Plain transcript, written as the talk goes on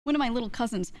One of my little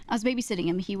cousins, I was babysitting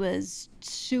him. He was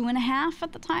 2.5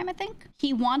 at the time, I think.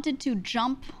 He wanted to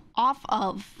jump off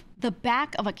of the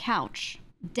back of a couch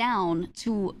down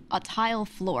to a tile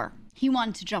floor. He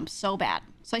wanted to jump so bad.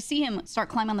 So I see him start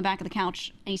climbing on the back of the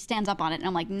couch and he stands up on it and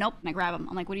I'm like, nope. And I grab him.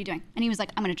 I'm like, what are you doing? And he was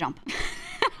like, I'm gonna jump.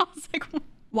 I was like,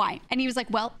 why? And he was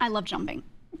like, well, I love jumping.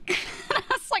 I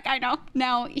was like, I know.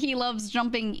 Now he loves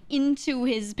jumping into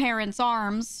his parents'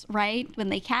 arms, right? When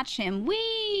they catch him,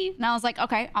 whee! And I was like,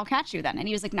 okay, I'll catch you then. And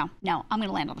he was like, no, I'm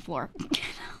gonna land on the floor.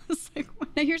 I was like,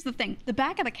 now here's the thing. The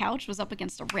back of the couch was up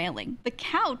against a railing. The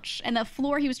couch and the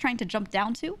floor he was trying to jump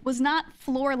down to was not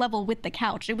floor level with the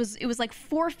couch. It was like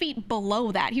 4 feet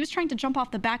below that. He was trying to jump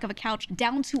off the back of a couch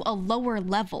down to a lower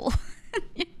level.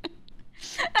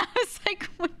 I was like,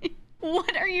 wait.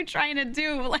 What are you trying to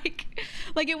do? Like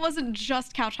it wasn't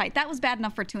just couch height. That was bad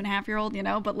enough for a 2.5-year-old, you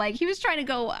know, but like he was trying to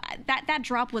go, that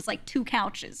drop was like 2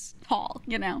 couches tall,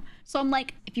 you know? So I'm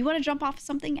like, if you want to jump off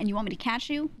something and you want me to catch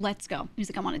you, let's go. He was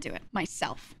like, I want to do it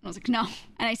myself. And I was like, no.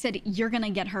 And I said, you're going to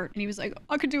get hurt. And he was like,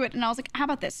 I could do it. And I was like, how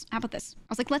about this? How about this? I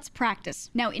was like, let's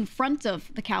practice. Now in front of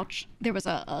the couch, there was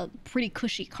a pretty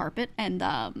cushy carpet and,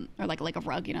 or like a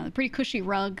rug, you know, a pretty cushy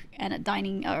rug and a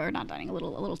dining, or not dining, a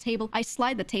little table. I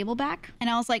slide the table back and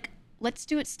I was like, let's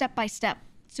do it step by step.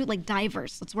 Let's do it like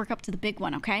divers. Let's work up to the big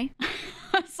one, okay?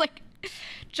 I was like,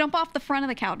 jump off the front of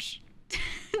the couch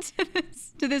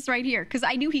to this right here. Because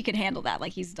I knew he could handle that.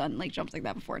 Like he's done like jumps like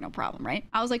that before, no problem, right?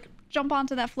 I was like, jump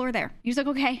onto that floor there. He was like,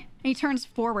 okay. And he turns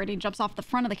forward and he jumps off the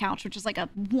front of the couch, which is like a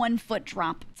 1-foot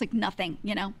drop. It's like nothing,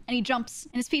 you know? And he jumps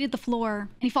and his feet hit the floor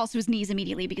and he falls to his knees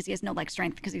immediately because he has no leg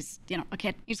strength because he's, you know, a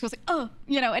kid. He just goes like, oh,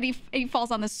 you know, and he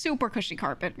falls on this super cushy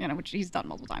carpet, you know, which he's done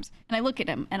multiple times. And I look at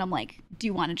him and I'm like, do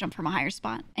you want to jump from a higher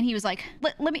spot? And he was like,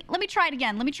 let me try it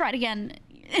again. Let me try it again.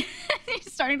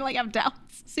 He's starting to like have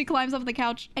doubts. So he climbs up the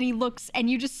couch and he looks and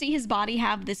you just see his body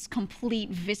have this complete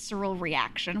visceral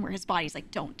reaction where his body's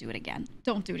like, don't do it again.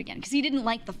 Don't do it again. Because he didn't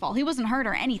like the fall. He wasn't hurt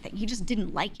or anything. He just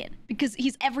didn't like it because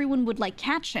everyone would like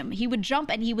catch him. He would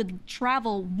jump and he would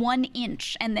travel 1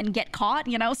 inch and then get caught,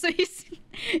 you know? So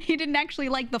he didn't actually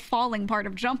like the falling part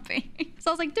of jumping.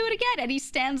 So I was like, do it again. And he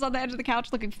stands on the edge of the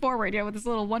couch looking forward, you know, with this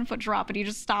little 1-foot drop and he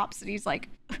just stops and he's like...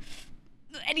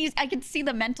 And I could see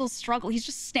the mental struggle. He's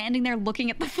just standing there looking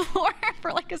at the floor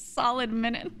for like a solid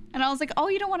minute. And I was like, oh,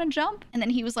 you don't want to jump? And then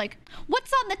he was like,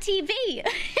 what's on the TV?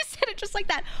 He said it just like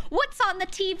that. What's on the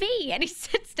TV? And he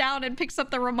sits down and picks up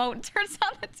the remote and turns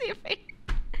on the TV.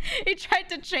 He tried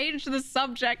to change the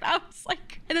subject. I was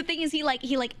like, and the thing is, he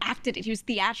acted it. He was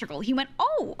theatrical. He went,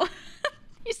 oh.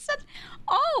 He said,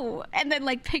 oh, and then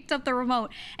like picked up the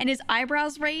remote and his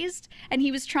eyebrows raised and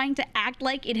he was trying to act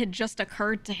like it had just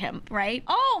occurred to him, right?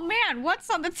 Oh man, what's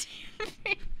on the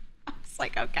TV? I was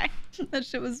like, okay. That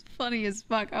shit was funny as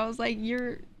fuck. I was like,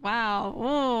 wow.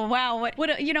 Oh, wow.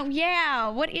 What, you know, yeah,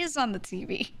 what is on the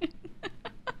TV?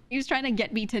 He was trying to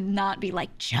get me to not be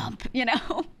like, jump, you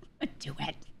know? Do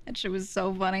it. That shit was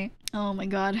so funny. Oh my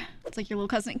god. It's like your little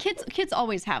cousin. Kids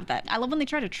always have that. I love when they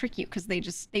try to trick you because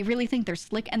they really think they're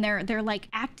slick and they're like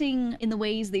acting in the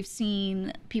ways they've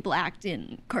seen people act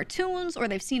in cartoons or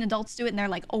they've seen adults do it and they're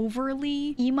like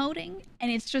overly emoting.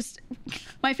 And it's just,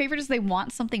 my favorite is they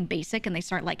want something basic and they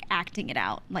start like acting it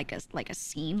out like a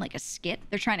scene, like a skit.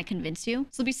 They're trying to convince you.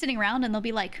 So they'll be sitting around and they'll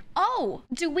be like, oh,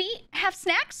 do we have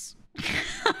snacks?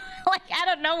 Like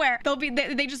out of nowhere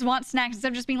they just want snacks instead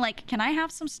of just being like, can I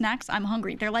have some snacks? I'm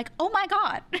hungry. They're like, oh my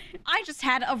god, I just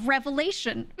had a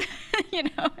revelation. You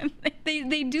know, and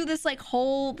they do this like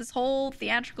this whole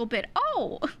theatrical bit.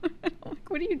 Oh,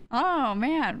 what do you, oh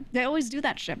man, they always do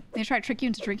that shit. They try to trick you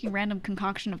into drinking random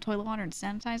concoction of toilet water and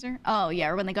sanitizer. Oh yeah,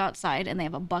 or when they go outside and they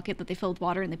have a bucket that they fill with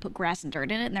water and they put grass and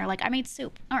dirt in it and they're like, I made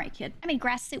soup. All right, kid, I made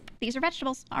grass soup. These are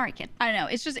vegetables. All right, kid. I don't know,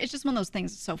 it's just one of those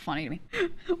things that's so funny to me.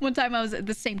 One time I was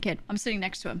the same kid. I'm sitting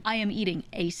next to him. I am eating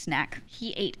a snack.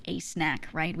 He ate a snack,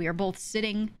 right? We are both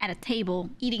sitting at a table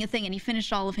eating a thing and he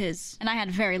finished all of his. And I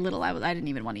had very little. I didn't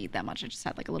even want to eat that much. I just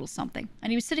had like a little something.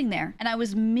 And he was sitting there and I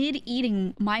was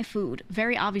mid-eating my food,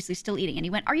 very obviously still eating. And he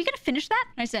went, are you going to finish that?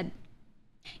 And I said,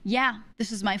 yeah,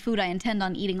 this is my food. I intend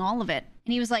on eating all of it.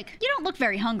 And he was like, you don't look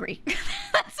very hungry.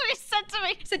 That's what he said to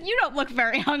me. He said, you don't look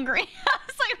very hungry. I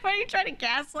was like, what are you trying to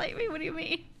gaslight me? What do you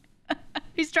mean?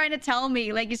 He's trying to tell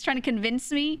me, like he's trying to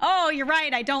convince me. Oh, you're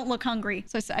right. I don't look hungry.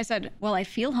 So I said, well, I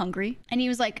feel hungry. And he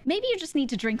was like, maybe you just need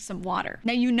to drink some water.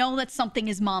 Now, you know that's something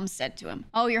his mom said to him.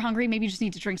 Oh, you're hungry? Maybe you just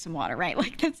need to drink some water, right?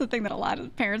 Like that's the thing that a lot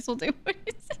of parents will do.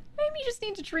 Maybe you just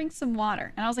need to drink some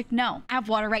water. And I was like, no, I have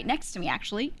water right next to me,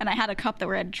 actually. And I had a cup that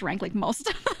where I drank like most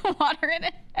of the water in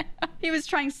it. He was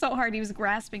trying so hard. He was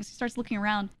grasping. So he starts looking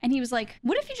around and he was like,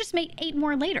 what if you just made 8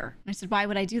 more later? And I said, why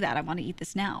would I do that? I want to eat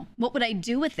this now. What would I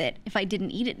do with it if I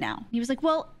didn't eat it now? And he was like,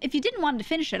 well, if you didn't want to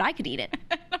finish it, I could eat it.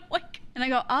 And I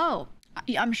go, oh,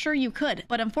 I'm sure you could,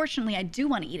 but unfortunately I do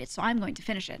want to eat it, so I'm going to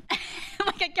finish it.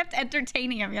 Like I kept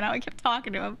entertaining him, I kept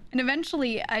talking to him. And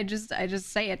eventually I just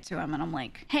say it to him and I'm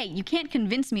like, hey, you can't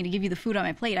convince me to give you the food on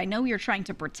my plate. I know you're trying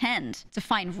to pretend to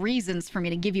find reasons for me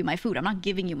to give you my food. I'm not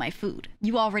giving you my food.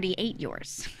 You already ate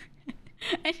yours.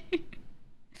 And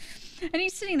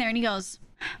he's sitting there and he goes,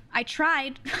 I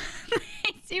tried.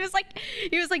 He was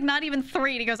like not even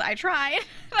 3 and he goes, I tried.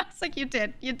 And I was like, you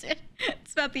did.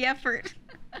 It's about the effort.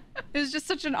 It was just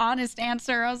such an honest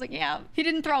answer. I was like, yeah. He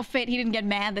didn't throw a fit. He didn't get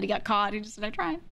mad that he got caught. He just said, I tried.